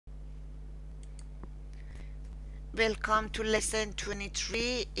Welcome to lesson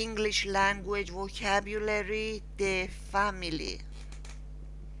 23 English language vocabulary the family.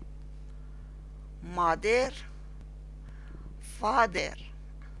 Mother, father,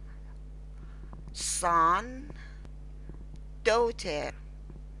 son, daughter,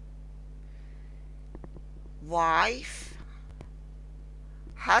 wife,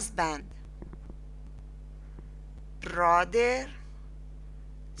 husband, brother,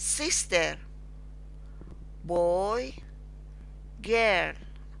 sister, boy, girl,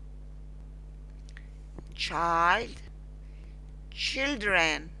 child,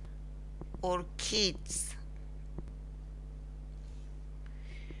 children or kids,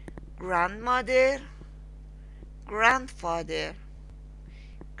 grandmother, grandfather,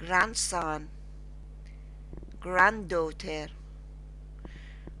 grandson, granddaughter,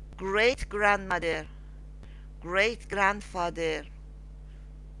 great grandmother, great grandfather,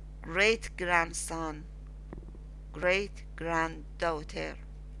 great grandson, great granddaughter.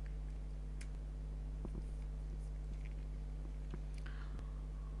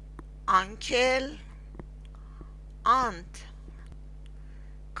 Uncle, aunt,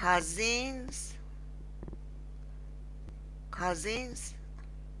 cousins,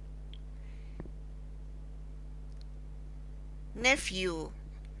 nephew,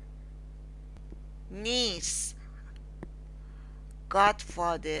 niece,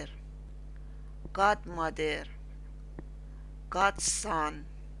 godfather, godmother, godson,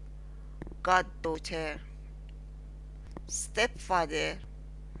 goddaughter, stepfather,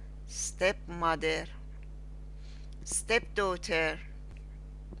 stepmother, stepdaughter,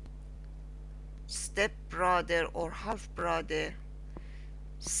 stepbrother or half brother,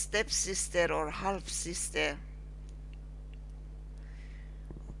 stepsister or half sister,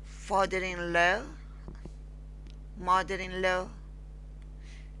 father-in-law, mother-in-law,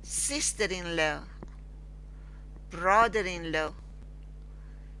 sister-in-law, brother-in-law,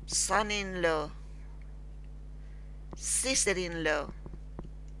 son-in-law, sister-in-law,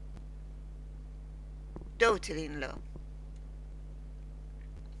 daughter-in-law.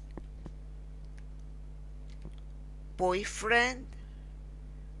 Boyfriend,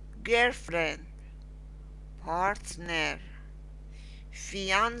 girlfriend, partner,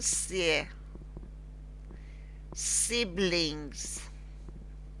 fiancé, siblings.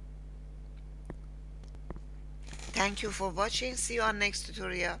 Thank you for watching. See you on next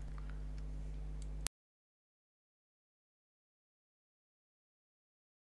tutorial.